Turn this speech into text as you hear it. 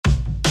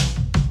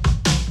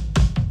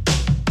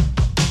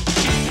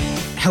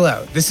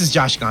Hello, this is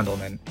Josh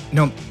Gondelman.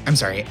 No, I'm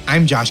sorry,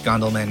 I'm Josh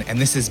Gondelman, and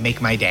this is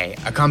Make My Day,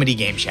 a comedy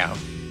game show.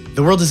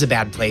 The world is a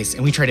bad place,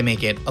 and we try to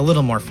make it a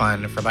little more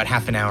fun for about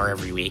half an hour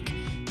every week.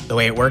 The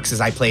way it works is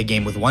I play a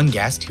game with one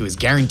guest who is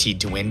guaranteed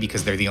to win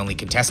because they're the only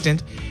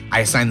contestant. I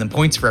assign them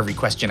points for every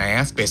question I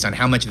ask based on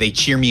how much they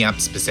cheer me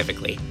up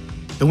specifically.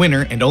 The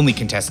winner and only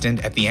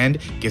contestant at the end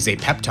gives a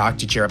pep talk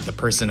to cheer up the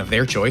person of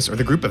their choice or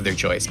the group of their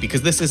choice,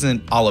 because this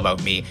isn't all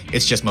about me,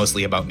 it's just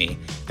mostly about me.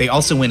 They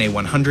also win a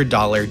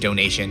 $100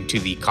 donation to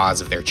the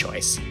cause of their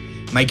choice.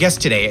 My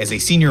guest today is a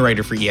senior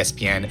writer for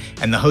ESPN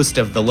and the host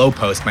of The Low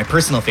Post, my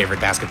personal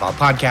favorite basketball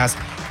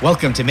podcast.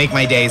 Welcome to Make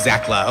My Day,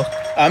 Zach Lowe.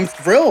 I'm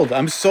thrilled.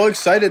 I'm so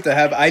excited to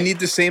have. I need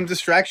the same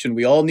distraction.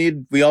 We all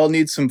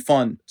need some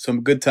fun,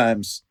 some good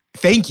times.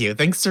 Thank you.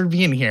 Thanks for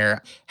being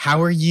here.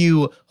 How are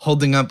you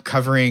holding up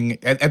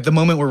covering, at the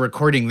moment we're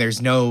recording,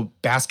 there's no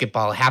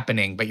basketball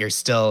happening, but you're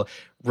still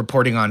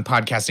reporting on,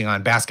 podcasting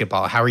on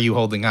basketball. How are you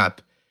holding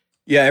up?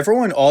 Yeah,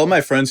 all of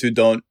my friends who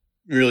don't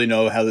really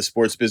know how the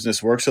sports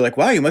business works are like,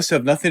 wow, you must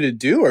have nothing to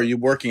do. Are you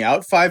working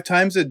out 5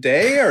 times a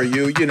day? Are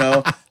you,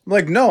 I'm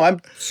like, no,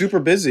 I'm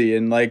super busy.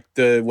 And like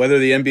whether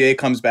the NBA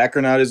comes back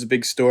or not is a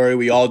big story.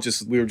 We were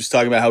just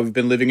talking about how we've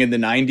been living in the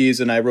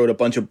 90s, and I wrote a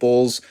bunch of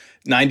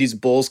 90s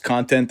Bulls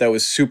content that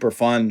was super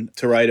fun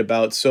to write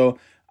about. So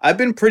I've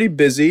been pretty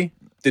busy.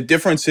 The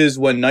difference is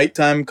when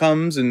nighttime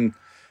comes and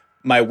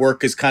my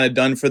work is kind of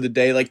done for the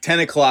day, like 10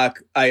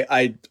 o'clock,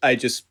 I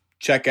just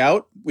check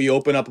out. We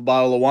open up a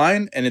bottle of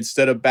wine, and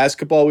instead of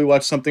basketball, we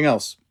watch something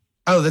else.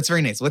 Oh, that's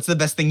very nice. What's the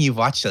best thing you've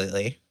watched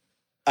lately?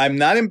 I'm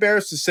not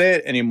embarrassed to say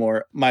it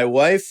anymore. My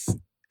wife,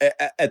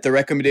 at the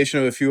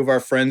recommendation of a few of our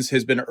friends,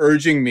 has been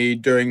urging me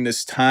during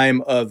this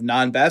time of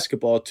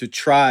non-basketball to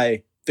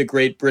try the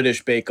Great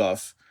British Bake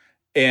Off.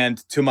 And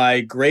to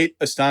my great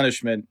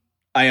astonishment,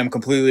 I am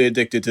completely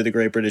addicted to the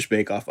Great British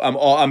Bake Off. I'm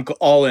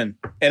all in.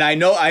 And I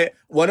know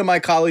one of my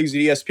colleagues at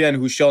ESPN,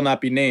 who shall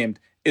not be named,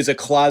 is a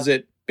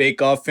closet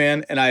Bake Off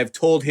fan, and I have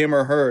told him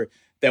or her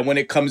that when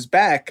it comes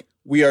back,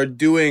 we are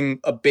doing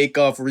a Bake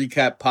Off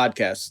recap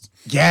podcast.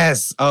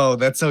 Yes. Oh,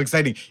 that's so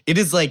exciting. It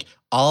is like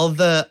all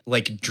the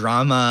like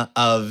drama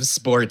of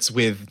sports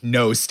with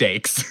no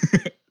stakes.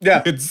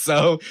 Yeah. It's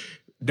so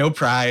no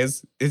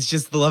prize. It's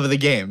just the love of the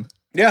game.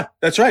 Yeah,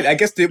 that's right. I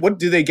guess, what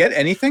do they get?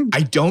 Anything?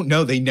 I don't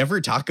know. They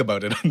never talk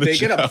about it on the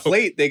show. They get a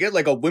plate. They get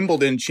like a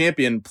Wimbledon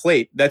champion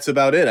plate. That's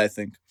about it, I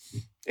think.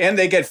 And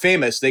they get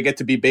famous. They get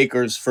to be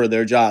bakers for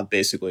their job,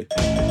 basically.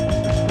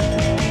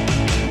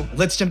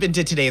 Let's jump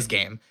into today's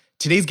game.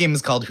 Today's game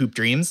is called Hoop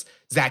Dreams.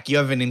 Zach, you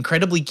have an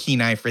incredibly keen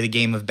eye for the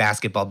game of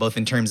basketball, both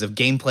in terms of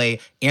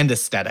gameplay and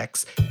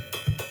aesthetics.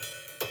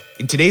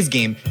 In today's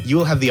game, you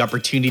will have the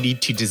opportunity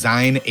to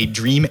design a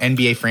dream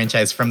NBA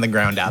franchise from the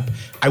ground up.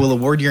 I will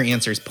award your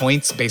answers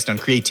points based on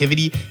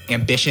creativity,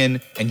 ambition,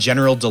 and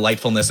general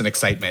delightfulness and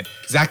excitement.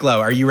 Zach Lowe,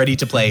 are you ready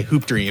to play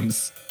Hoop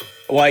Dreams?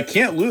 Well, I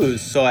can't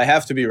lose, so I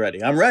have to be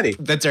ready. I'm ready.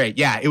 That's right.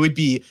 Yeah, it would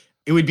be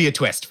a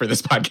twist for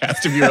this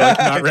podcast if you were like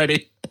not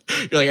ready.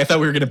 You're like, I thought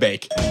we were going to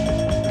bake.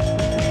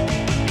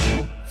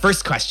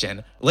 First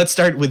question. Let's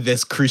start with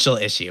this crucial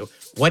issue.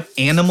 What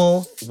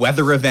animal,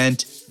 weather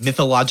event,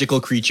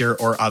 mythological creature,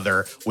 or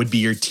other would be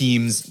your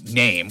team's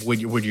name? Would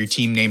your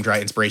team name draw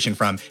inspiration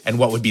from? And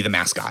what would be the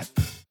mascot?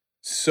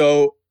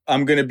 So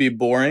I'm going to be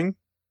boring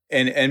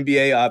and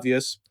NBA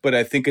obvious, but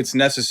I think it's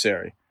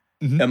necessary.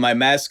 Mm-hmm. And my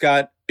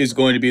mascot is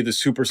going to be the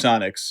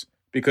Supersonics,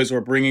 because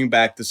we're bringing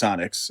back the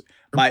Sonics.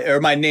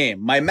 My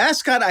name. My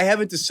mascot, I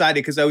haven't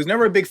decided, because I was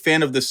never a big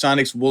fan of the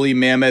Sonics woolly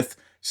mammoth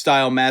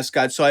style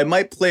mascot. So I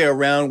might play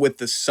around with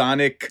the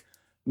Sonic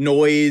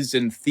noise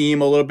and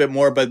theme a little bit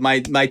more. But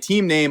my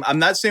team name, I'm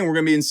not saying we're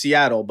going to be in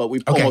Seattle, but we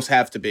almost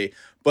have to be.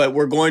 But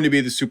we're going to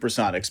be the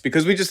Supersonics,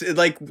 because we just,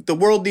 like, the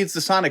world needs the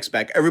Sonics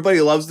back.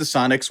 Everybody loves the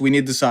Sonics. We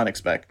need the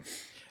Sonics back.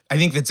 I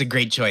think that's a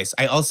great choice.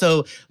 I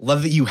also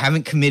love that you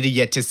haven't committed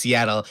yet to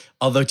Seattle,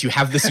 although to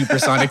have the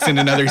Supersonics in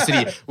another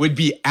city would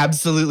be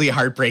absolutely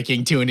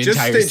heartbreaking to an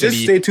entire city.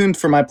 Just stay tuned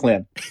for my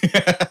plan.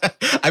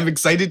 I'm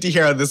excited to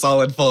hear how this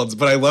all unfolds,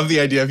 but I love the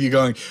idea of you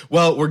going,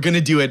 well, we're going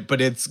to do it,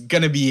 but it's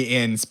going to be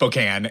in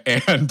Spokane.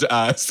 And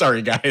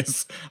sorry,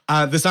 guys.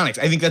 The Sonics.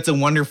 I think that's a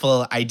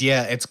wonderful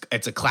idea.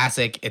 It's a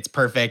classic. It's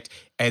perfect.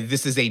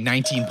 This is a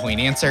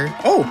 19-point answer.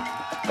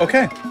 Oh,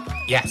 okay.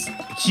 Yes,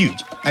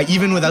 huge.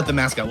 Even without the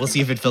mascot, we'll see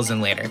if it fills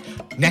in later.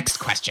 Next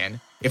question.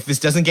 If this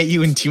doesn't get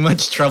you in too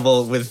much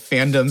trouble with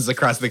fandoms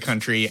across the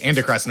country and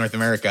across North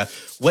America,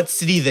 what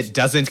city that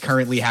doesn't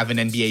currently have an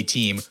NBA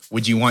team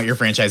would you want your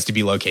franchise to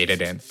be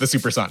located in? The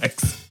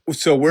Supersonics.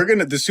 So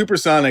the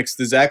Supersonics,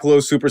 the Zach Lowe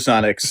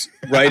Supersonics,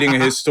 writing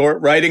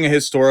a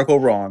historical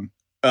wrong.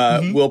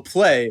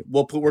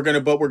 We're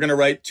gonna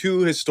write 2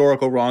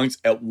 historical wrongs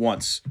at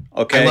once.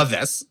 Okay. I love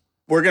this.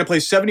 We're going to play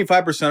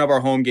 75% of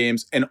our home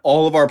games and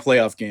all of our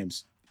playoff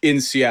games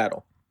in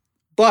Seattle.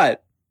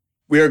 But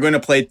we are going to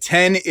play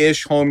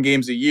 10-ish home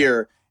games a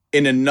year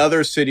in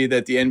another city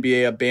that the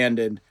NBA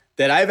abandoned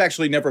that I've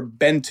actually never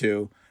been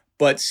to,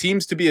 but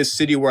seems to be a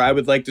city where I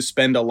would like to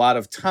spend a lot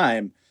of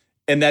time.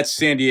 and that's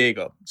San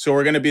Diego. So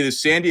we're going to be the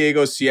San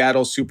Diego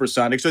Seattle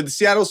Supersonics. So the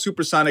Seattle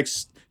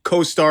Supersonics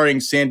co-starring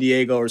San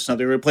Diego or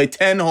something. We're going to play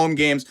 10 home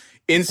games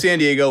in San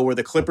Diego where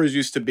the Clippers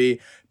used to be,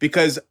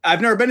 because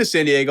I've never been to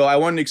San Diego. I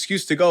want an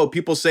excuse to go.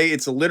 People say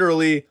it's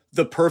literally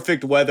the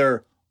perfect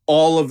weather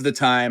all of the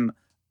time.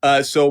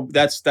 So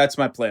that's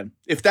my plan.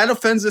 If that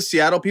offends the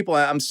Seattle people,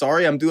 I'm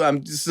sorry.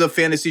 This is a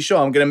fantasy show.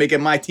 I'm going to make it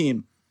my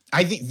team.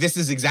 I think this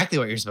is exactly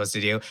what you're supposed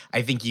to do.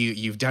 I think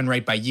you've done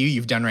right by you.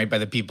 You've done right by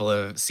the people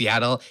of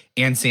Seattle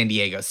and San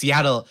Diego.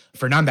 Seattle,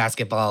 for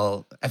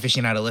non-basketball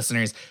aficionado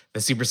listeners, the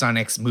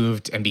Supersonics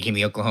moved and became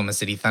the Oklahoma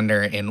City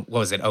Thunder in, what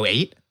was it,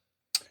 2008?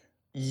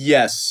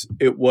 Yes,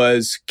 it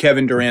was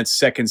Kevin Durant's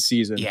second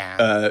season.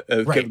 Yeah,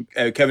 right.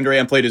 Kevin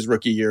Durant played his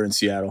rookie year in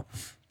Seattle.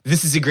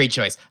 This is a great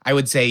choice. I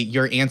would say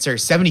your answer,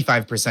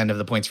 75% of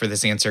the points for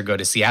this answer go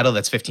to Seattle.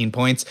 That's 15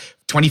 points.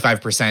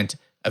 25%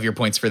 of your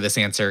points for this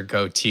answer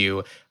go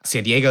to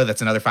San Diego.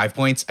 That's another 5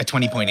 points. A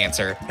 20-point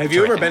answer. Have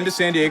you ever been to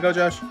San Diego,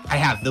 Josh? I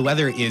have. The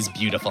weather is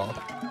beautiful.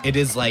 It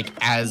is like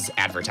as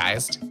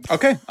advertised.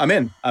 Okay, I'm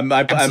in. I'm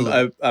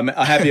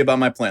happy about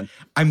my plan.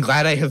 I'm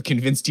glad I have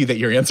convinced you that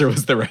your answer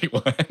was the right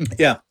one.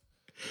 Yeah.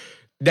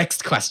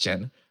 Next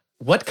question.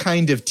 What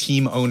kind of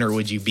team owner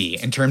would you be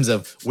in terms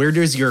of where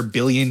does your $1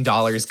 billion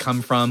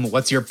come from?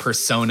 What's your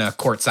persona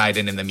courtside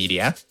and in the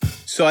media?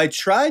 So I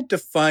tried to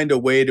find a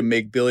way to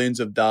make billions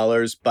of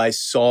dollars by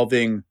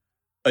solving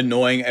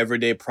annoying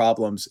everyday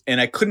problems,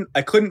 and I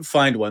couldn't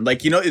find one.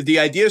 Like, the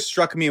idea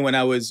struck me when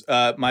I was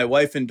my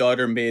wife and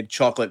daughter made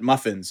chocolate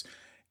muffins,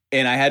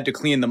 and I had to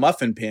clean the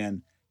muffin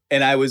pan.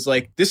 And I was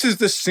like, this is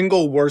the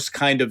single worst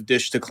kind of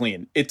dish to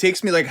clean. It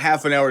takes me like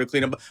half an hour to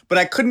clean up, but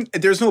I couldn't,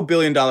 there's no $1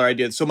 billion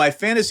idea. So my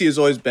fantasy has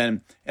always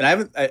been, and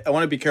I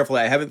want to be careful,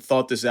 I haven't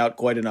thought this out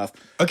quite enough.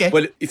 Okay.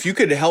 But if you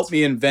could help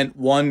me invent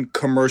one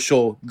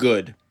commercial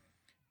good,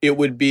 it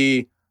would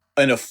be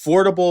an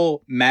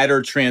affordable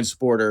matter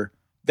transporter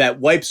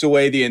that wipes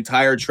away the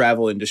entire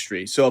travel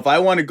industry. So if I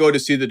want to go to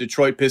see the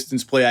Detroit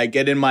Pistons play, I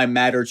get in my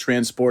Matter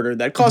transporter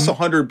that costs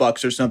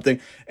 $100 or something,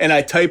 and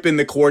I type in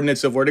the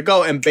coordinates of where to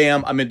go, and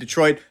bam, I'm in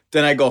Detroit.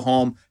 Then I go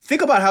home.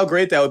 Think about how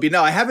great that would be.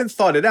 Now, I haven't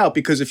thought it out,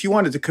 because if you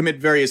wanted to commit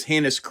various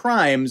heinous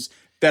crimes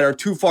that are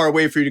too far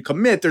away for you to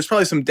commit, there's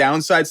probably some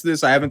downsides to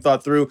this I haven't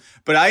thought through.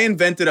 But I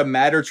invented a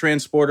Matter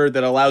transporter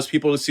that allows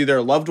people to see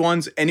their loved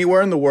ones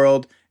anywhere in the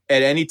world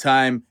at any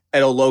time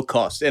at a low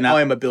cost. And now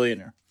I'm a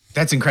billionaire.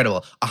 That's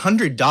incredible.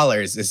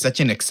 $100 is such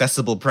an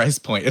accessible price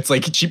point. It's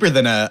like cheaper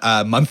than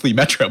a monthly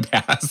Metro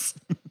pass.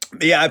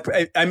 Yeah,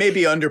 I may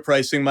be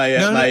underpricing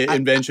my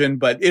invention,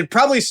 but it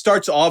probably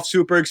starts off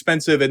super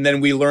expensive, and then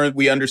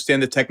we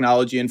understand the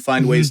technology and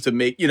find ways to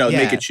make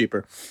it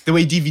cheaper. The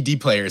way DVD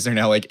players are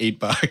now like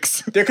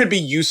 $8. There could be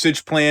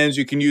usage plans.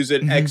 You can use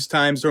it X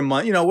times per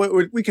month.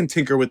 We can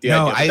tinker with the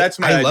idea. That's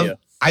my idea.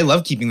 I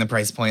love keeping the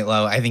price point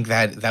low. I think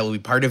that will be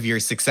part of your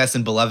success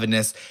and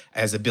belovedness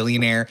as a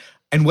billionaire.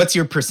 And what's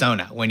your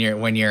persona when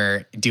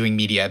you're doing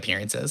media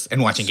appearances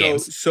and watching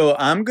games? So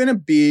I'm gonna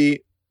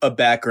be a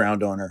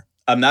background owner.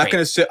 I'm not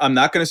gonna sit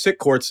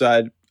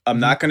courtside. I'm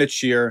not gonna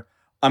cheer.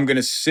 I'm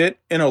gonna sit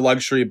in a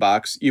luxury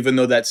box, even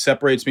though that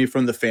separates me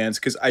from the fans,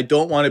 because I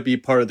don't want to be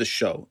part of the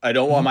show. I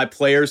don't want my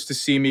players to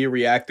see me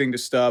reacting to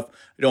stuff.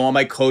 I don't want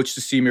my coach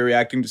to see me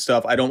reacting to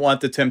stuff. I don't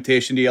want the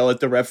temptation to yell at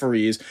the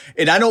referees,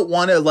 and I don't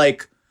want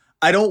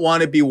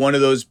to be one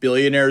of those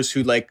billionaires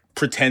who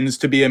pretends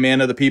to be a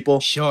man of the people.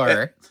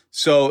 Sure.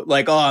 So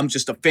I'm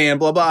just a fan,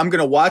 blah, blah. I'm going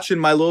to watch in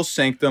my little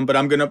sanctum, but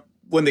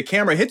when the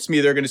camera hits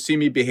me, they're going to see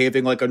me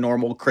behaving like a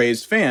normal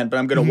crazed fan, but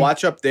I'm going to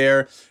watch up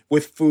there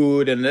with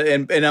food and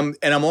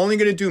I'm only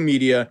going to do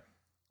media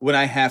when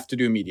I have to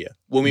do media.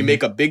 When we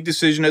make a big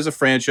decision as a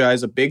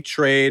franchise, a big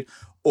trade,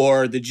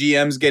 or the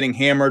GM's getting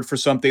hammered for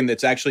something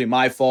that's actually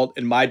my fault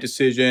and my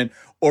decision,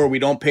 or we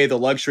don't pay the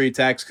luxury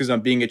tax because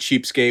I'm being a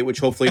cheapskate, which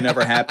hopefully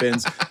never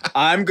happens.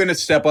 I'm going to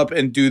step up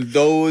and do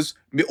those.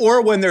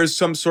 Or when there's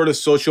some sort of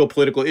social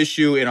political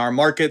issue in our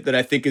market that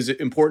I think is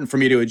important for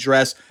me to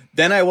address,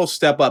 then I will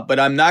step up. But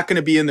I'm not going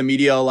to be in the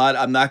media a lot.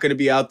 I'm not going to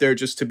be out there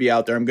just to be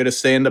out there. I'm going to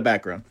stay in the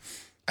background.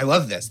 I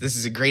love this. This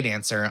is a great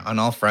answer on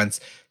all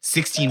fronts.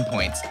 16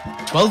 points.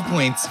 12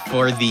 points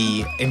for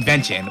the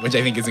invention, which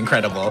I think is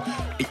incredible.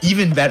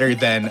 Even better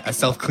than a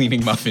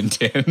self-cleaning muffin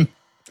tin.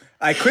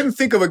 I couldn't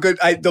think of a good...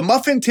 the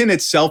muffin tin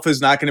itself is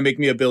not going to make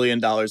me $1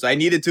 billion. I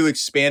needed to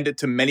expand it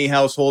to many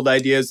household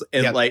ideas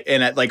and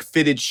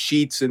fitted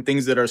sheets and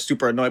things that are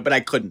super annoying, but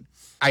I couldn't.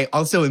 I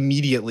also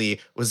immediately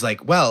was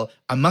like, well,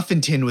 a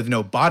muffin tin with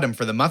no bottom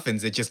for the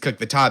muffins that just cook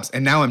the tops,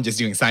 and now I'm just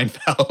doing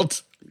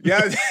Seinfeld.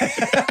 Yeah,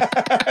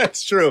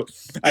 that's true.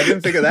 I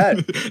didn't think of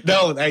that.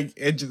 No,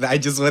 I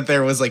just went there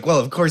and was like, well,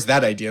 of course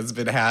that idea has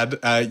been had.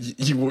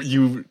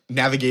 You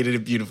navigated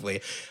it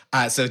beautifully.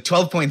 So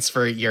 12 points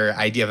for your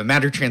idea of a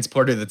matter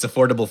transporter that's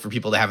affordable for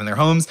people to have in their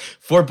homes.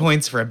 4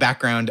 points for a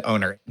background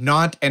owner.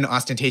 Not an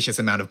ostentatious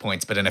amount of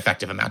points, but an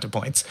effective amount of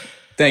points.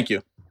 Thank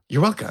you.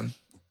 You're welcome.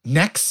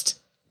 Next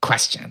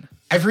question.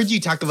 I've heard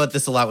you talk about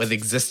this a lot with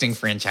existing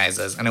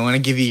franchises, and I want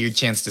to give you your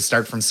chance to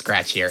start from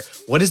scratch here.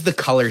 What is the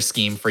color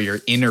scheme for your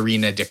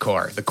in-arena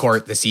decor? The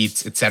court, the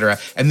seats, etc.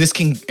 And this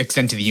can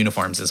extend to the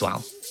uniforms as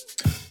well.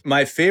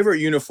 My favorite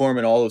uniform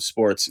in all of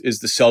sports is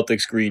the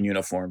Celtics green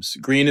uniforms.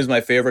 Green is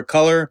my favorite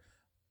color.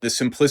 The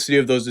simplicity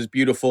of those is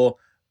beautiful.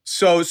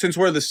 So since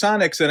we're the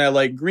Sonics and I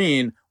like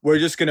green, we're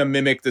just going to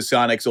mimic the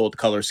Sonics old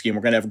color scheme.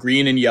 We're going to have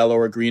green and yellow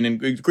or green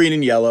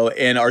and yellow.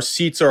 And our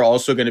seats are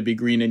also going to be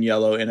green and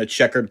yellow in a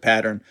checkered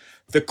pattern.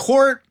 The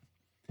court,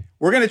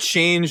 we're going to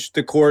change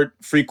the court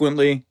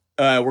frequently.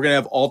 We're going to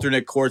have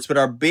alternate courts, but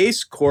our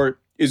base court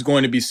is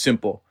going to be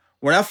simple.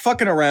 We're not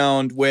fucking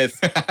around with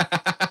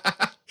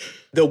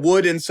the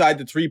wood inside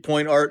the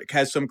three-point arc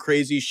has some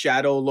crazy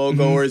shadow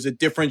logo or is a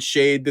different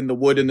shade than the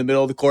wood in the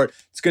middle of the court.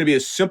 It's going to be a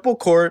simple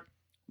court,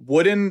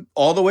 wooden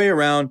all the way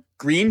around,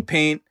 green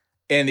paint,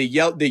 and the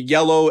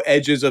yellow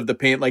edges of the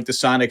paint like the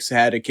Sonics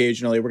had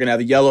occasionally. We're going to have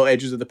the yellow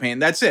edges of the paint.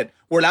 That's it.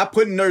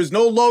 There's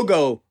no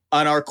logo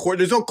on our court.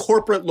 There's no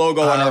corporate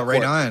logo on our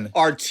court. On.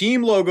 Our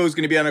team logo is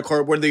going to be on our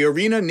court. Where the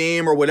arena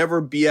name or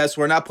whatever BS.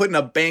 We're not putting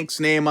a bank's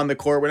name on the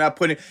court.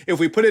 If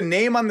we put a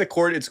name on the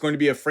court, it's going to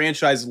be a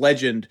franchise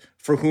legend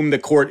for whom the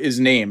court is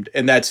named,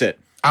 and that's it.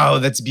 Oh,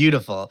 that's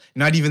beautiful.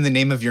 Not even the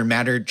name of your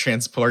Matter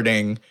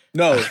Transporting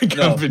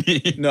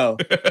company. No.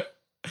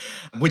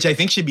 Which I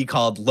think should be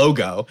called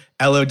Logo,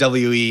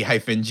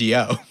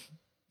 LOWE-GO.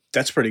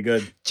 That's pretty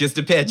good. Just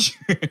a pitch.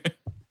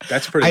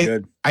 That's pretty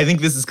good. I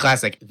think this is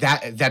classic.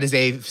 That is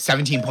a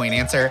 17-point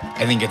answer.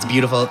 I think it's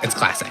beautiful. It's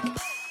classic.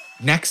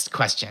 Next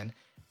question.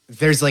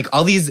 There's like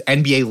all these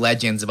NBA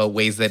legends about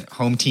ways that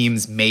home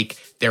teams make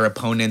their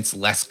opponents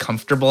less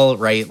comfortable,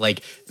 right?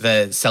 Like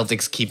the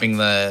Celtics keeping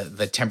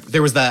the temp.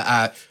 There was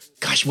the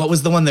what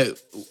was the one that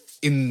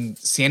in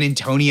San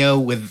Antonio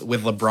with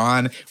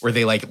LeBron where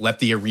they like let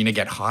the arena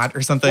get hot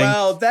or something?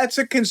 Well, that's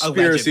a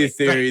conspiracy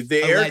theory.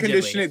 The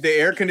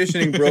air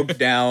conditioning broke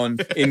down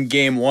in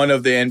game 1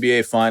 of the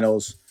NBA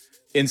Finals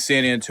in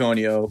San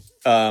Antonio,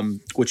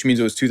 which means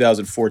it was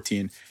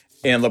 2014,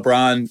 and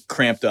LeBron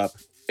cramped up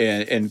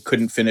and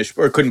couldn't finish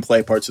or couldn't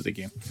play parts of the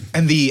game.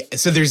 And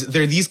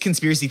there are these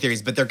conspiracy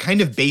theories, but they're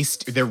kind of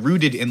they're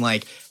rooted in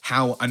like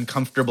how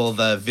uncomfortable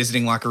the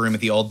visiting locker room at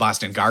the old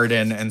Boston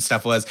Garden and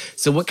stuff was.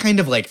 So what kind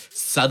of like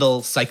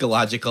subtle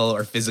psychological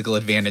or physical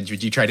advantage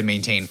would you try to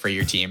maintain for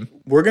your team?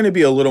 We're going to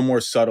be a little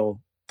more subtle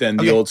than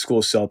the old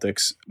school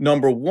Celtics.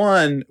 Number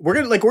one, we're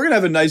gonna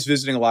have a nice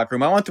visiting locker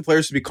room. I want the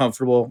players to be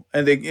comfortable,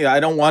 and I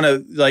don't want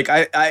to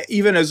I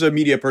even as a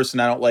media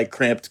person, I don't like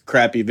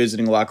crappy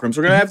visiting locker rooms.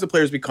 We're gonna have the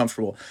players be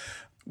comfortable.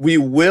 We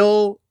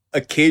will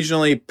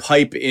occasionally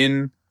pipe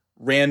in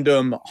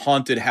random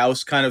haunted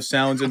house kind of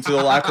sounds into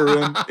the locker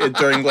room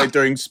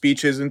during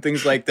speeches and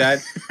things like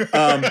that.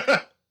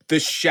 The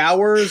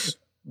showers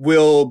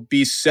will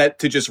be set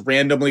to just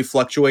randomly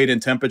fluctuate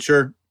in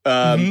temperature.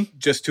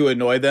 Just to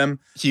annoy them.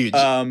 Huge.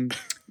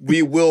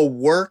 We will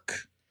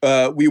work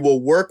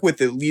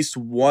with at least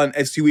one.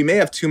 And see, we may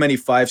have too many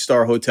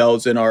 5-star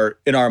hotels in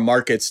our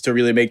markets to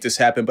really make this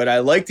happen. But I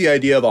like the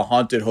idea of a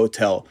haunted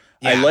hotel.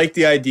 Yeah. I like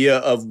the idea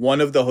of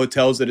one of the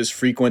hotels that is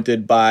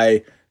frequented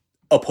by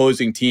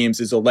opposing teams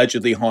is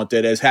allegedly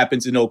haunted, as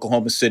happens in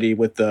Oklahoma City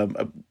with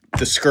the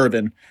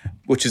Skirvin,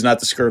 which is not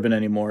the Skirvin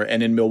anymore,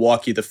 and in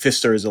Milwaukee, the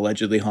Pfister is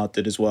allegedly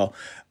haunted as well.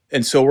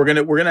 And so we're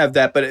gonna have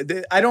that, but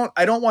I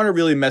don't want to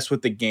really mess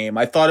with the game.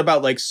 I thought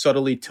about like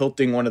subtly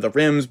tilting one of the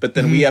rims, but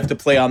then we have to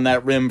play on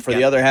that rim for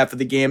the other half of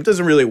the game. It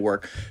doesn't really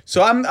work.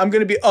 So I'm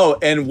gonna be. Oh,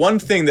 and one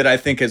thing that I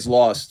think has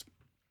lost,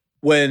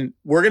 when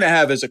we're gonna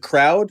have as a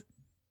crowd,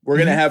 we're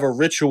gonna have a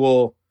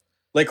ritual.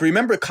 Like,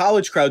 remember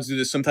college crowds do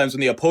this sometimes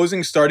when the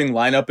opposing starting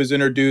lineup is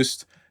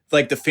introduced.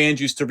 Like the fans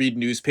used to read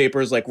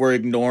newspapers, like we're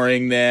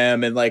ignoring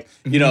them, and like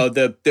we're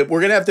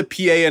gonna have the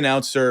PA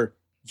announcer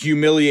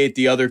humiliate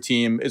the other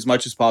team as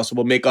much as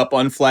possible, make up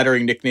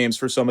unflattering nicknames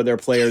for some of their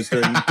players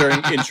during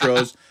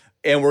intros,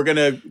 and we're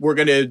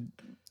gonna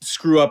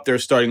screw up their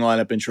starting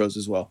lineup intros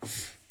as well.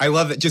 I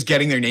love it, just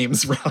getting their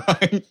names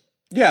wrong.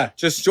 Yeah,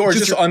 just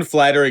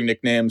unflattering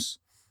nicknames.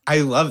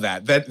 I love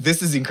that.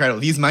 This is incredible.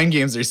 These mind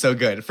games are so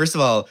good. First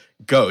of all,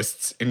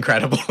 ghosts,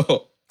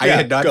 incredible. I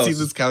had not seen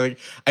this coming.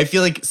 I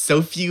feel like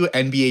so few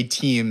NBA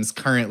teams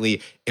currently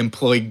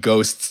employ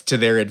ghosts to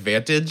their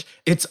advantage.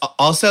 It's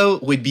also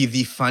would be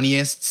the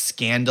funniest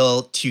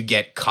scandal to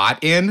get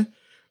caught in,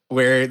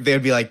 where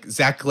they'd be like,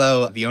 Zach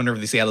Lowe, the owner of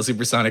the Seattle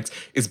Supersonics,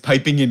 is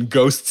piping in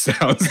ghost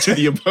sounds to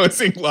the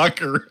opposing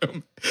locker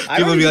room. I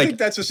don't even think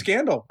that's a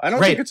scandal. I don't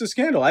think it's a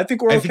scandal. I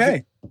think we're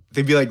okay.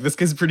 They'd be like, this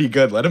guy's pretty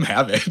good. Let him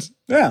have it.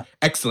 Yeah.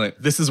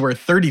 Excellent. This is worth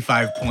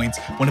 35 points,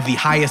 one of the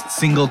highest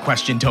single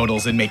question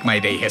totals in Make My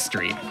Day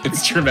history.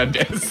 It's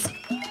tremendous.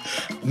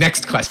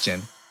 Next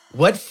question.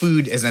 What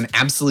food is an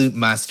absolute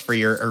must for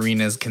your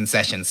arena's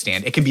concession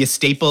stand? It can be a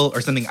staple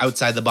or something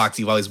outside the box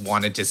you've always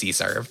wanted to see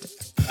served.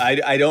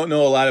 I don't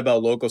know a lot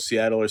about local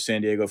Seattle or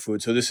San Diego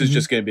food, so this is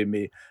just going to be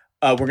me.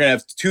 We're going to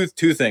have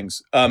two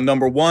things.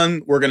 Number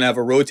one, we're going to have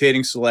a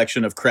rotating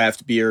selection of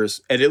craft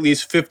beers at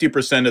least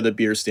 50% of the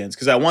beer stands,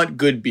 because I want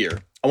good beer.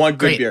 I want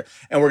good beer.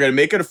 And we're going to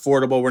make it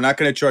affordable. We're not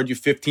going to charge you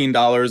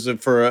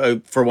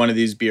 $15 for one of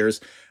these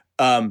beers.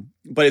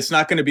 But it's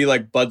not going to be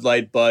like Bud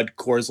Light,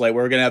 Coors Light.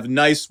 We're going to have a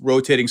nice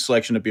rotating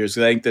selection of beers,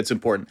 because I think that's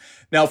important.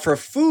 Now, for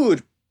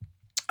food,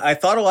 I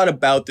thought a lot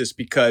about this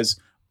because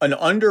an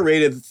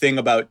underrated thing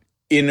about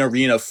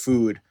in-arena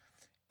food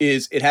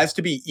is it has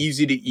to be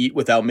easy to eat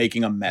without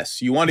making a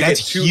mess. You want to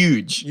That's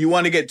huge. You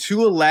want to get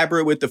too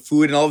elaborate with the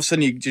food, and all of a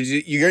sudden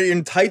you're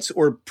in tights.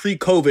 Or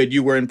pre-COVID,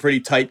 you were in pretty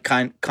tight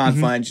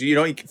confines. You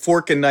don't eat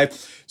fork and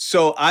knife.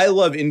 So I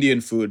love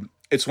Indian food.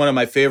 It's one of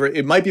my favorite.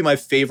 It might be my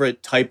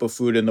favorite type of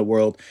food in the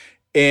world.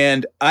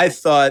 And I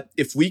thought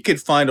if we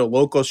could find a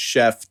local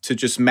chef to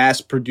just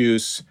mass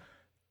produce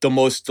the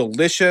most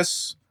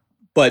delicious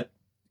but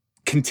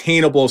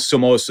containable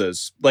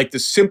samosas, like the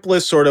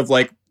simplest sort of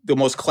like the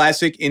most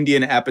classic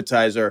Indian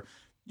appetizer,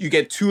 you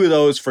get 2 of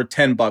those for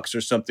 $10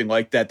 or something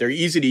like that. They're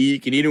easy to eat. You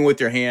can eat them with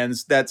your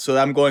hands. So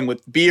I'm going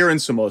with beer and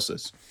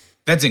samosas.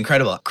 That's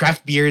incredible.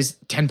 Craft beers,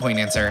 10-point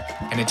answer,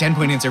 and a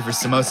 10-point answer for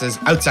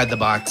samosas outside the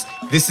box.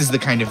 This is the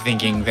kind of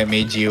thinking that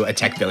made you a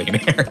tech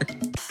billionaire.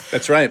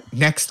 That's right.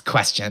 Next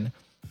question.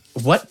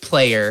 What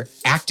player,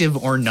 active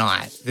or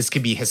not, this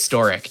could be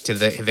historic to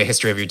the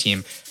history of your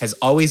team, has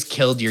always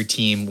killed your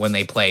team when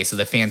they play so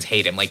the fans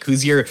hate him? Like,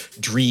 who's your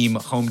dream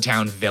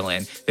hometown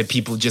villain that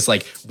people just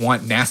like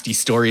want nasty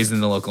stories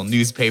in the local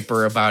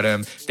newspaper about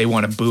him? They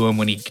want to boo him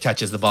when he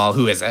touches the ball.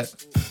 Who is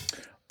it?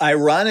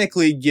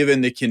 Ironically,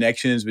 given the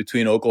connections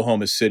between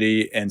Oklahoma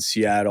City and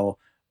Seattle,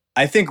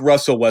 I think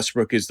Russell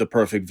Westbrook is the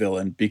perfect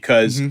villain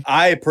because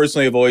I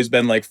personally have always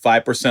been like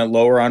 5%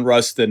 lower on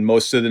Russ than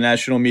most of the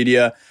national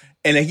media.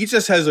 And he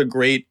just has a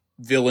great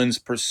villain's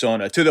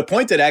persona to the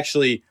point that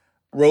actually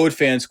road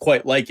fans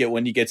quite like it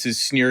when he gets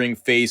his sneering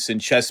face and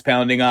chest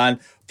pounding on.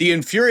 The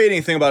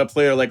infuriating thing about a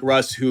player like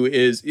Russ, who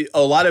is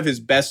a lot of his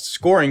best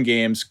scoring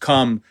games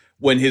come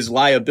when his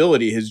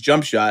liability, his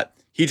jump shot,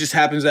 he just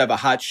happens to have a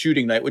hot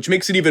shooting night, which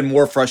makes it even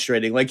more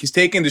frustrating. Like, he's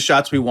taking the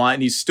shots we want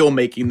and he's still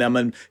making them,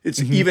 and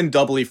it's even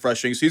doubly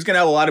frustrating. So he's going to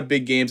have a lot of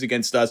big games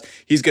against us.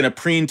 He's going to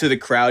preen to the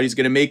crowd. He's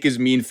going to make his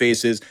mean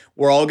faces.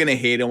 We're all going to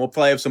hate him. We'll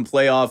probably have some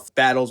playoff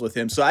battles with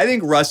him. So I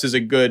think Russ is a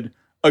good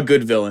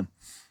villain.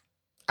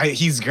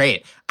 He's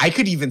great. I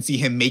could even see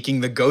him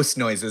making the ghost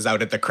noises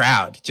out at the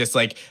crowd, just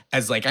like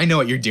as like, I know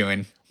what you're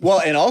doing.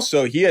 Well, and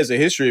also he has a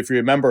history, if you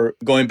remember,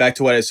 going back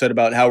to what I said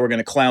about how we're going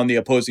to clown the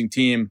opposing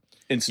team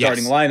in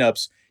starting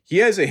lineups. He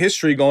has a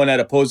history going at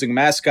opposing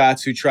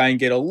mascots who try and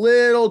get a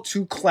little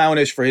too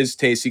clownish for his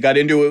taste. He got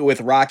into it with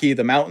Rocky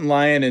the mountain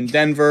lion in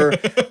Denver,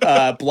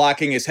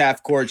 blocking his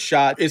half-court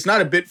shot. It's not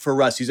a bit for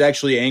Russ. He's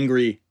actually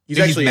angry. He's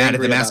actually mad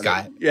angry at the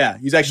mascot. Yeah,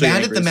 he's actually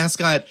mad angry. At the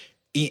mascot.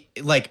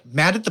 Like,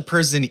 mad at the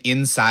person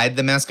inside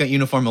the mascot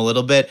uniform a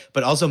little bit,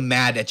 but also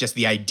mad at just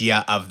the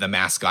idea of the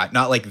mascot.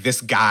 Not like this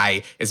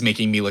guy is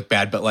making me look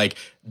bad, but like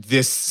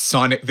this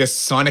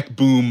Sonic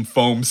Boom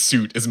foam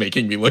suit is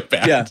making me look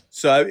bad. Yeah.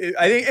 So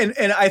I think,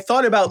 and I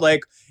thought about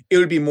like, it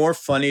would be more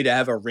funny to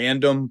have a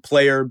random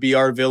player be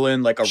our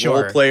villain, like a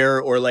role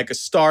player or like a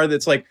star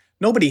that's like,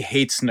 nobody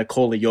hates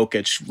Nikola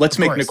Jokic. Let's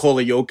make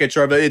Nikola Jokic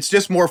our villain. It's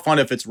just more fun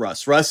if it's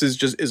Russ. Russ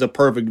is a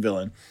perfect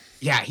villain.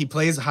 Yeah, he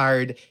plays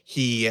hard.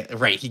 He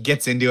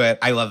gets into it.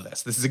 I love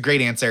this. This is a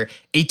great answer.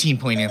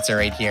 18-point answer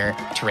right here.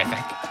 Terrific.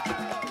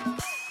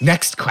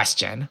 Next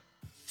question.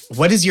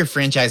 What is your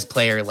franchise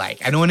player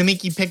like? I don't want to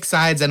make you pick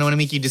sides. I don't want to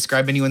make you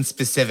describe anyone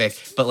specific,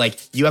 but like,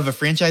 you have a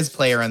franchise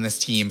player on this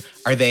team.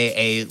 Are they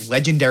a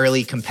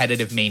legendarily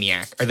competitive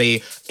maniac? Are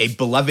they a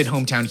beloved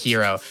hometown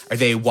hero? Are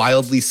they a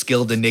wildly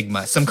skilled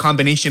enigma? Some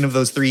combination of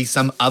those three,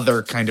 some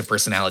other kind of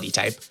personality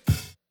type?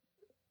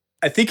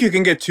 I think you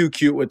can get too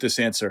cute with this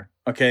answer.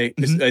 Okay.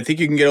 I think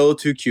you can get a little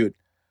too cute.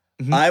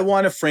 I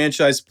want a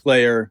franchise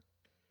player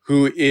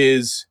who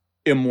is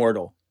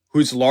immortal,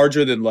 who's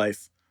larger than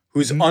life,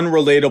 who's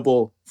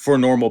unrelatable for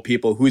normal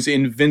people, who's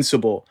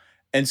invincible.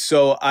 And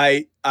so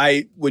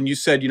when you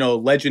said,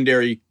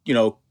 legendary,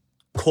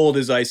 cold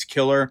as ice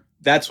killer,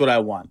 that's what I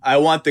want. I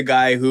want the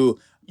guy who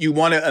you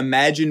want to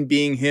imagine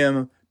being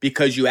him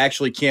because you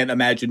actually can't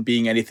imagine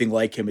being anything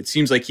like him. It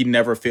seems like he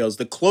never fails.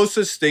 The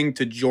closest thing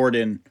to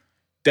Jordan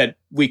that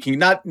we can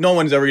no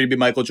one's ever going to be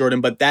Michael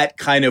Jordan, but that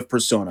kind of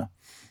persona.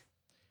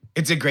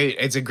 It's a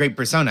great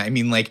persona. I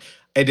mean, like,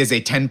 it is a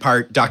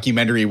 10-part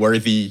documentary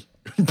worthy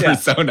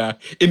persona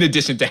in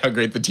addition to how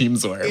great the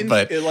teams were.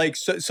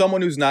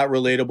 Someone who's not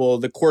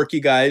relatable, the quirky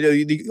guy,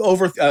 you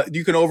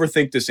can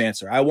overthink this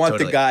answer. I want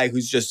the guy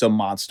who's just a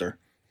monster.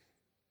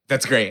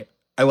 That's great.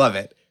 I love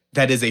it.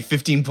 That is a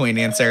 15-point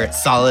answer.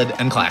 Solid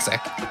and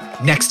classic.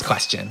 Next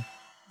question.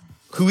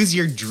 Who is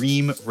your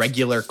dream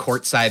regular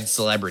courtside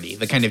celebrity?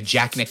 The kind of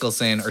Jack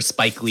Nicholson or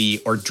Spike Lee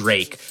or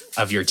Drake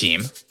of your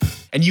team.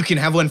 And you can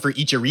have one for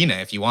each arena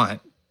if you want.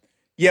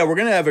 Yeah, we're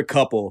going to have a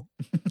couple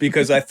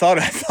because I thought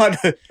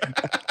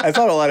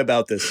a lot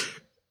about this.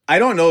 I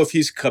don't know if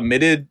he's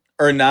committed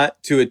or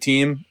not to a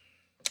team.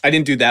 I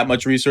didn't do that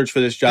much research for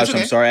this, Josh.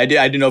 Okay. I'm sorry. I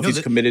didn't know if he's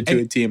committed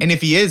to a team. And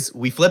if he is,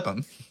 we flip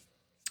him.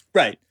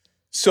 Right.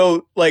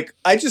 So, like,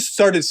 I just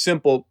started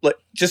simple,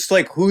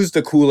 who's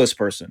the coolest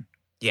person?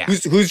 Yeah.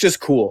 Who's just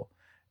cool?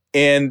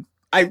 And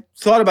I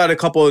thought about a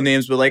couple of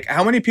names, but like,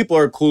 how many people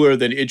are cooler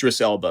than Idris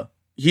Elba?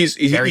 He's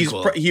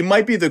cool. He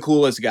might be the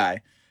coolest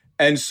guy.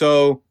 And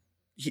so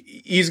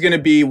he's going to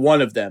be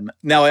one of them.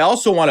 Now, I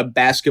also want a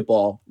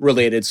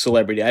basketball-related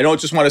celebrity. I don't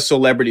just want a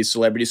celebrity.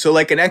 So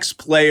like an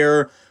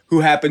ex-player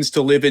who happens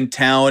to live in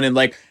town and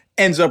like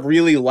ends up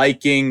really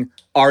liking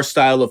our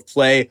style of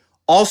play.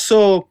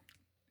 Also,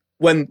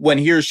 when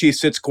he or she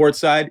sits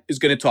courtside, is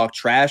going to talk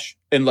trash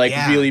and like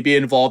really be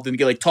involved and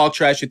get like talk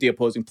trash at the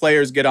opposing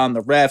players, get on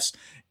the refs.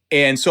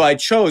 And so I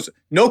chose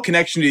no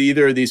connection to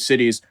either of these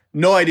cities.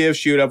 No idea if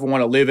she would ever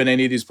want to live in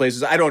any of these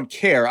places. I don't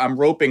care. I'm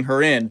roping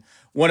her in.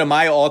 One of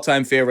my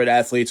all-time favorite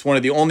athletes, one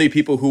of the only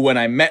people who, when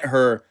I met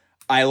her,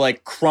 I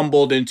like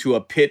crumbled into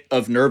a pit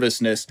of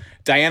nervousness.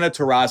 Diana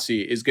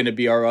Taurasi is going to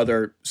be our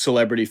other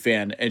celebrity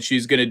fan, and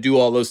she's going to do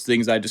all those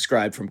things I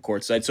described from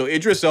courtside. So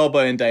Idris Elba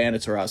and Diana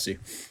Taurasi.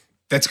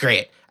 That's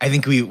great. I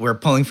think we're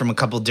pulling from a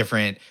couple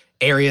different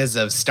areas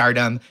of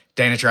stardom.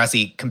 Diana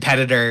Taurasi,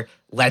 competitor,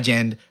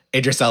 legend.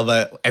 Idris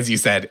Elba, as you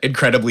said,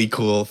 incredibly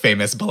cool,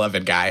 famous,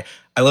 beloved guy.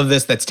 I love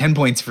this. That's 10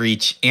 points for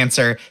each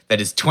answer. That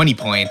is 20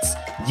 points.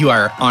 You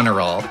are on a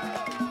roll.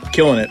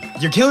 Killing it.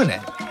 You're killing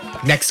it.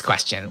 Next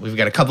question. We've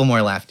got a couple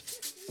more left.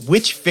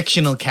 Which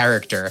fictional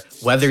character,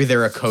 whether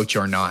they're a coach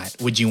or not,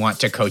 would you want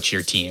to coach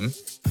your team?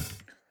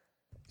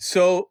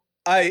 So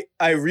I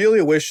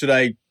really wish that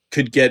I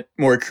could get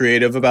more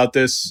creative about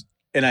this.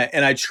 And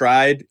I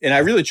tried, and I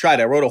really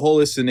tried. I wrote a whole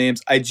list of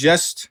names.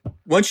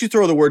 Once you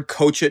throw the word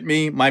coach at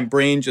me, my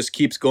brain just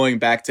keeps going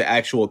back to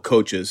actual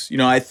coaches. You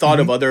know, I thought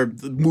of other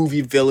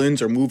movie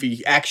villains or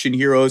movie action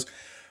heroes,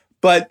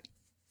 but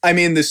I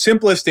mean, the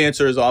simplest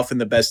answer is often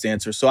the best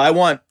answer. So I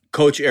want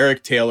Coach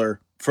Eric Taylor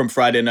from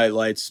Friday Night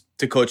Lights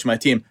to coach my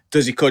team.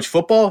 Does he coach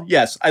football?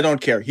 Yes, I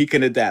don't care. He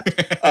can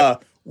adapt.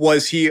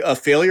 Was he a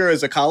failure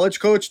as a college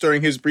coach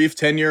during his brief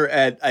tenure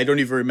at, I don't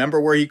even remember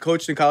where he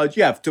coached in college?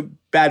 Yeah,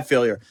 bad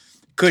failure.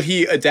 Could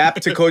he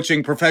adapt to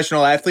coaching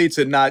professional athletes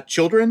and not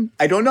children?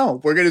 I don't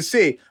know. We're going to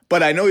see.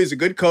 But I know he's a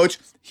good coach.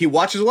 He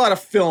watches a lot of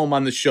film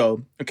on the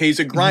show. Okay, he's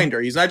a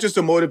grinder. He's not just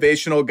a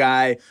motivational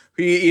guy.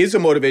 He is a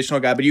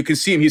motivational guy, but you can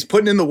see him. He's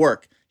putting in the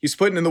work.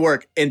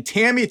 And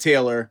Tammy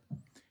Taylor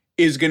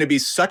is going to be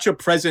such a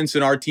presence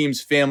in our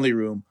team's family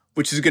room,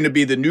 which is going to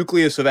be the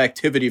nucleus of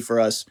activity for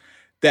us,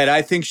 that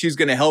I think she's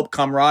going to help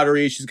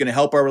camaraderie. She's going to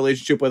help our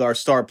relationship with our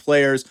star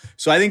players.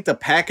 So I think the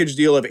package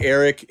deal of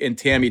Eric and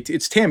Tammy,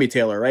 it's Tammy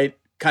Taylor, right?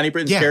 Connie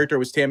Britton's character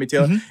was Tammy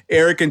Taylor.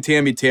 Eric and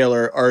Tammy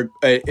Taylor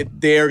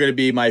they are going to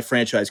be my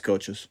franchise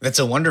coaches. That's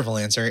a wonderful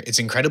answer. It's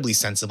incredibly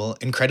sensible,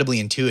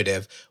 incredibly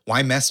intuitive.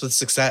 Why mess with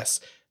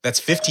success? That's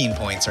 15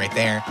 points right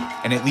there.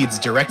 And it leads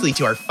directly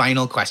to our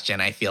final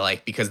question, I feel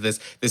like, because this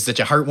is such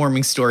a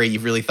heartwarming story.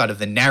 You've really thought of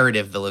the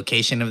narrative, the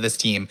location of this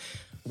team.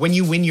 When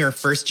you win your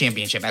first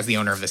championship as the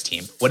owner of this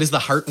team, what is the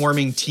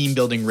heartwarming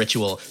team-building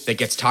ritual that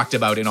gets talked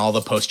about in all the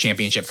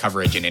post-championship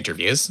coverage and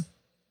interviews?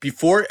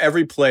 Before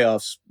every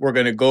playoffs, we're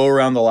going to go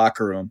around the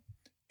locker room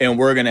and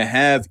we're going to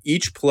have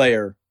each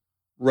player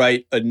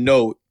write a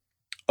note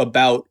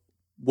about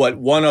what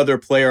one other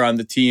player on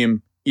the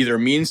team either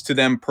means to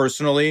them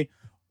personally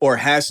or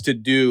has to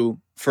do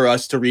for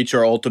us to reach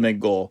our ultimate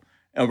goal.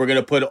 And we're going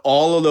to put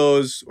all of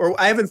those, or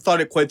I haven't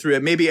thought it quite through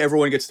yet. Maybe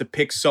everyone gets to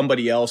pick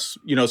somebody else,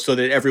 so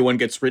that everyone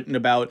gets written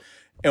about.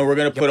 And we're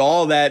going to put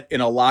all that in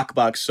a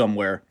lockbox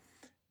somewhere.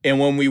 And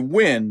when we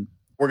win,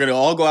 we're going to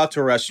all go out to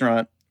a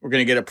restaurant. We're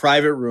going to get a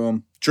private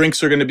room.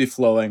 Drinks are going to be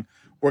flowing.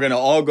 We're going to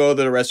all go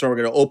to the restaurant.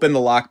 We're going to open the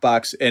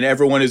lockbox, and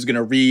everyone is going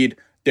to read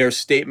their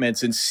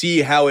statements and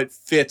see how it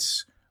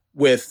fits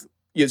with,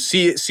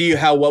 see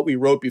how what we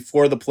wrote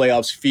before the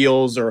playoffs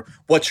feels, or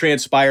what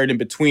transpired in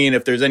between,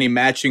 if there's any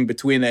matching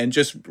between that. And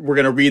we're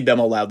going to read them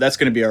aloud. That's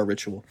going to be our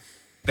ritual.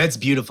 That's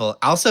beautiful.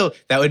 Also,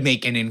 that would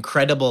make an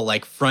incredible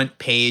front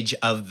page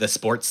of the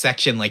sports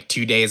section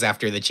 2 days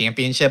after the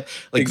championship.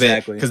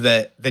 Exactly. Because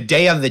the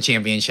day of the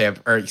championship,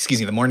 or excuse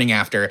me, the morning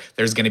after,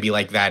 there's going to be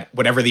that,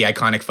 whatever the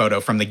iconic photo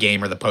from the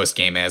game or the post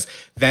game is.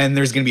 Then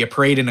there's going to be a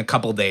parade in a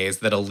couple days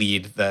that'll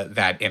lead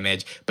that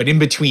image. But in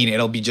between,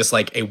 it'll be just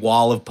a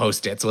wall of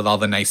Post-its with all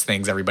the nice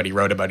things everybody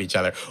wrote about each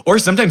other. Or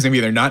sometimes maybe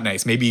they're not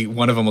nice. Maybe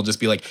one of them will just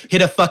be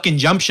hit a fucking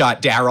jump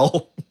shot,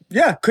 Daryl.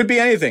 Yeah, could be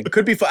anything.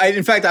 Could be.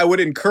 In fact, I would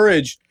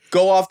encourage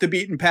go off the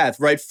beaten path,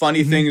 write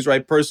funny things,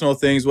 write personal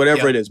things,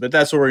 whatever it is. But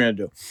that's what we're going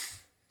to do.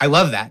 I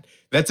love that.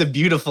 That's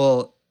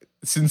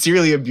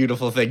sincerely a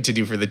beautiful thing to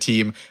do for the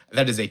team.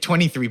 That is a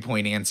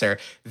 23-point answer.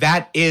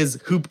 That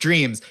is Hoop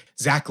Dreams.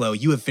 Zach Lowe,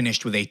 you have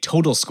finished with a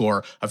total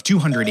score of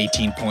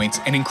 218 points,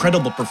 an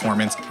incredible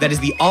performance. That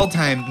is the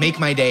all-time Make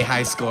My Day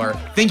high score.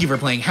 Thank you for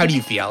playing. How do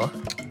you feel?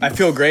 I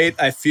feel great.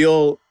 I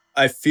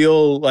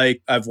feel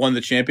like I've won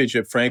the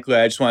championship, frankly.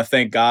 I just want to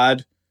thank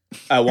God.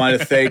 I want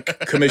to thank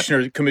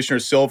Commissioner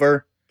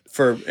Silver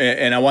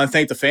and I want to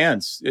thank the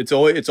fans. It's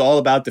all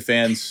about the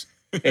fans,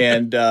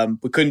 and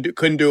we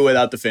couldn't do it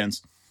without the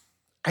fans.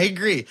 I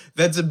agree.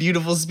 That's a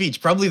beautiful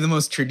speech. Probably the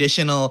most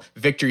traditional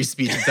victory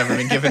speech that's ever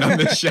been given on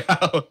this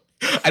show.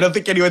 I don't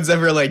think anyone's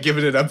ever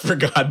given it up for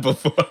God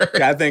before.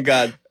 God, thank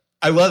God.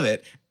 I love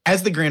it.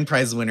 As the grand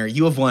prize winner,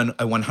 you have won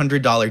a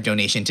 $100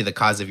 donation to the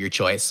cause of your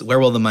choice. Where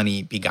will the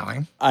money be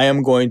going? I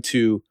am going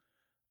to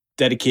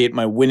dedicate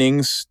my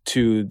winnings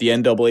to the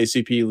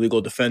NAACP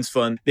Legal Defense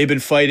Fund. They've been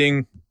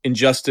fighting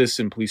injustice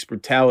and police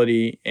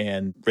brutality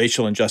and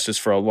racial injustice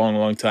for a long,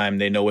 long time.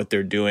 They know what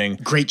they're doing.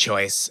 Great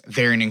choice.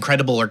 They're an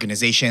incredible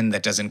organization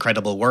that does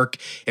incredible work.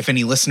 If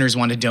any listeners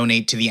want to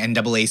donate to the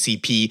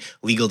NAACP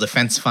Legal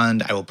Defense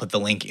Fund, I will put the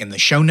link in the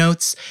show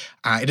notes.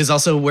 It is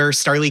also where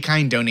Starlee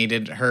Kine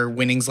donated her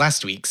winnings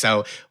last week,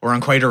 so we're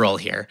on quite a roll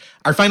here.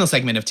 Our final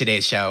segment of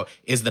today's show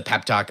is the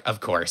pep talk,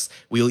 of course.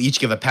 We will each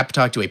give a pep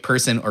talk to a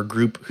person or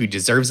group who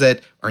deserves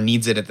it or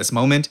needs it at this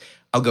moment.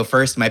 I'll go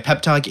first. My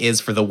pep talk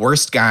is for the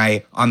worst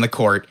guy on the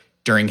court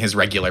during his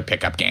regular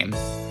pickup game.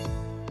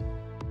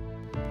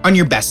 On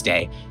your best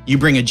day, you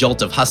bring a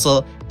jolt of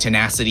hustle,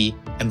 tenacity,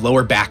 and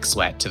lower back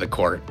sweat to the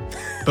court.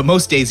 But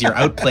most days you're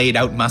outplayed,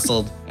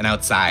 outmuscled, and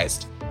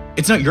outsized.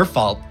 It's not your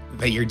fault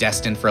that you're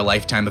destined for a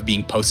lifetime of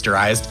being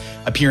posterized,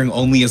 appearing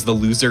only as the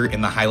loser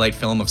in the highlight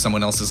film of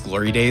someone else's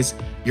glory days.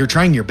 You're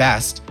trying your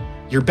best.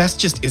 Your best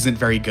just isn't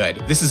very good.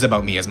 This is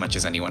about me as much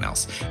as anyone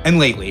else. And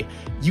lately,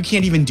 you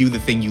can't even do the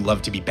thing you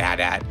love to be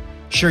bad at.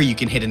 Sure, you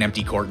can hit an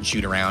empty court and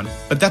shoot around,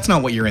 but that's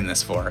not what you're in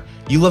this for.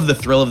 You love the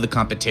thrill of the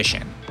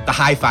competition, the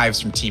high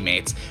fives from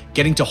teammates,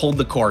 getting to hold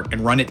the court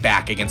and run it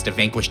back against a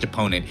vanquished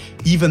opponent,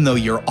 even though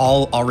you're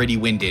all already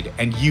winded,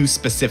 and you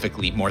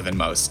specifically more than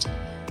most.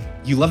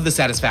 You love the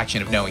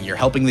satisfaction of knowing you're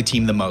helping the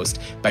team the most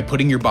by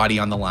putting your body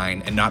on the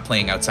line and not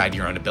playing outside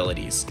your own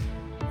abilities.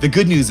 The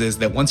good news is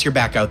that once you're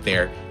back out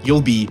there,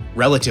 you'll be,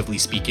 relatively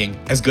speaking,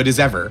 as good as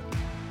ever.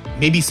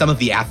 Maybe some of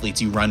the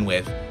athletes you run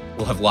with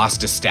will have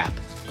lost a step,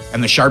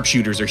 and the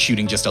sharpshooters are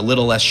shooting just a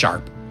little less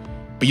sharp.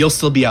 But you'll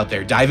still be out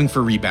there diving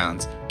for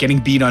rebounds, getting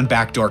beat on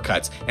backdoor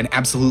cuts, and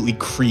absolutely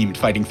creamed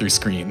fighting through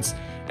screens.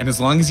 And as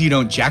long as you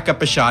don't jack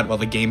up a shot while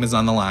the game is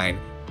on the line,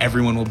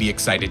 everyone will be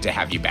excited to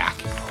have you back.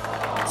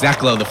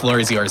 Zach Lowe, the floor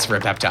is yours for a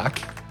pep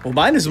talk. Well,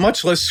 mine is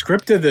much less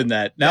scripted than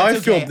that. Now I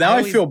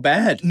feel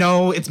bad.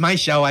 No, it's my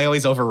show. I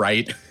always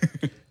overwrite.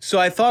 So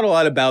I thought a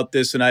lot about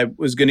this, and I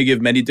was going to give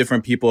many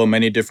different people and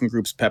many different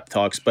groups pep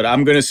talks, but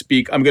I'm going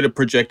to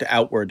project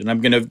outward, and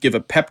I'm going to give a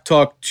pep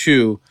talk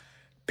to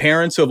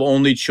parents of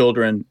only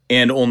children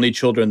and only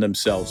children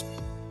themselves.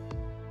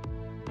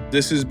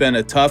 This has been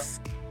a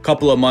tough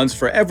couple of months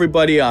for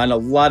everybody on a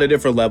lot of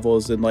different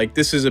levels, and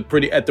this is at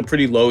the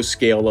pretty low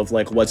scale of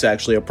what's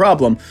actually a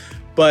problem.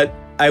 But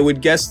I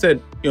would guess that,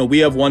 we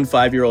have one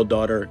 5-year-old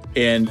daughter,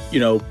 and,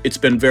 it's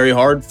been very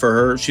hard for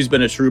her. She's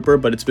been a trooper,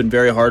 but it's been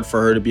very hard for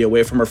her to be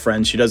away from her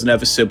friends. She doesn't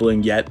have a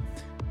sibling yet.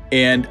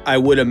 And I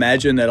would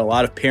imagine that a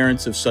lot of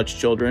parents of such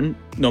children,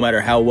 no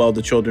matter how well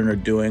the children are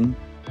doing,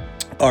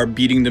 are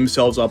beating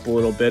themselves up a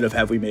little bit of,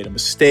 have we made a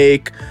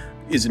mistake?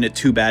 Isn't it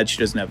too bad she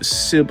doesn't have a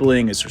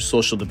sibling? Is her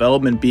social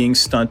development being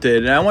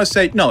stunted? And I want to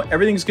say, no,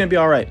 everything's going to be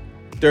all right.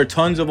 There are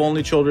tons of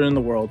only children in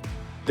the world.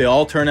 They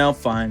all turn out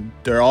fine.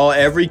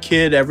 Every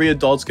kid, every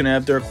adult's going to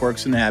have their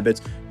quirks and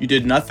habits. You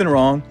did nothing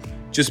wrong.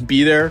 Just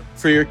be there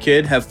for your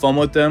kid, have fun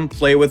with them,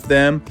 play with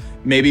them,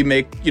 maybe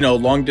make,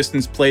 long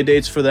distance play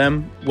dates for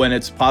them when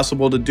it's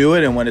possible to do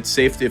it and when it's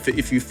safe,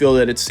 if you feel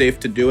that it's safe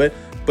to do it.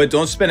 But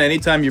don't spend any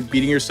time you're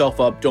beating yourself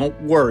up. Don't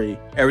worry.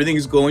 Everything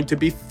is going to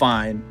be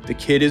fine. The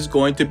kid is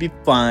going to be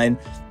fine.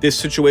 This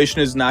situation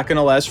is not going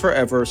to last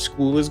forever.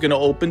 School is going to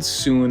open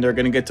soon. They're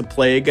going to get to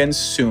play again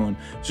soon.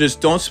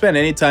 Just don't spend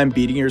any time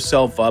beating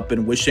yourself up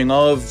and wishing,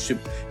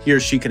 he or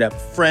she could have a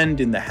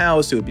friend in the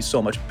house. It would be so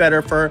much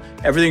better for her.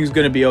 Everything's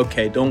going to be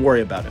okay. Don't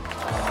worry about it.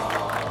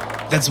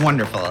 That's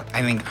wonderful.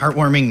 I think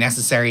heartwarming,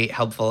 necessary,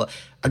 helpful,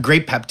 a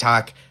great pep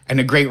talk, and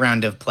a great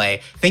round of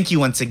play. Thank you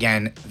once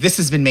again. This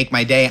has been Make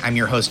My Day. I'm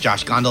your host,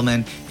 Josh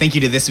Gondelman. Thank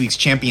you to this week's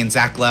champion,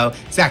 Zach Lowe.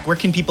 Zach, where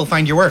can people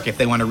find your work if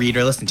they want to read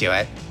or listen to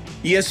it?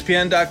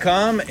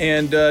 ESPN.com,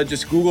 and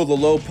just Google The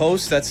Lowe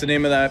Post. That's the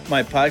name of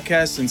my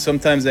podcast, and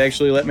sometimes they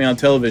actually let me on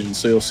television,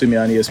 so you'll see me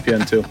on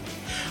ESPN too.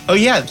 Oh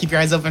yeah, keep your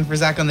eyes open for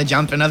Zach on The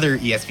Jump and other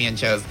ESPN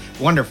shows.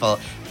 Wonderful.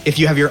 If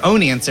you have your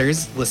own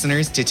answers,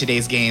 listeners, to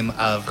today's game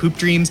of Hoop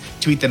Dreams,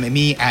 tweet them at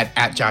me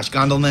at Josh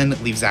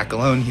Gondelman. Leave Zach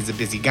alone. He's a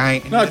busy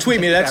guy. No, tweet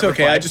me. That's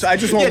okay. I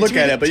just won't look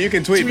at it, but you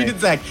can tweet me. Tweet at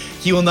Zach.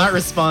 He will not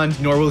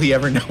respond, nor will he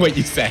ever know what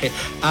you say.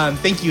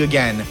 Thank you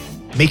again.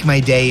 Make My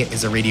Day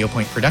is a Radio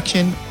Point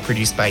production,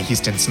 produced by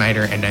Houston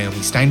Snyder and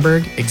Naomi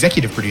Steinberg,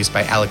 executive produced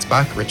by Alex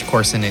Bach, Rich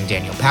Corson, and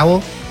Daniel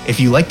Powell.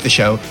 If you like the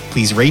show,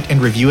 please rate and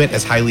review it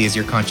as highly as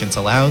your conscience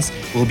allows.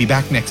 We'll be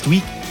back next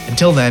week.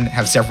 Until then,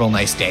 have several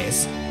nice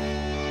days.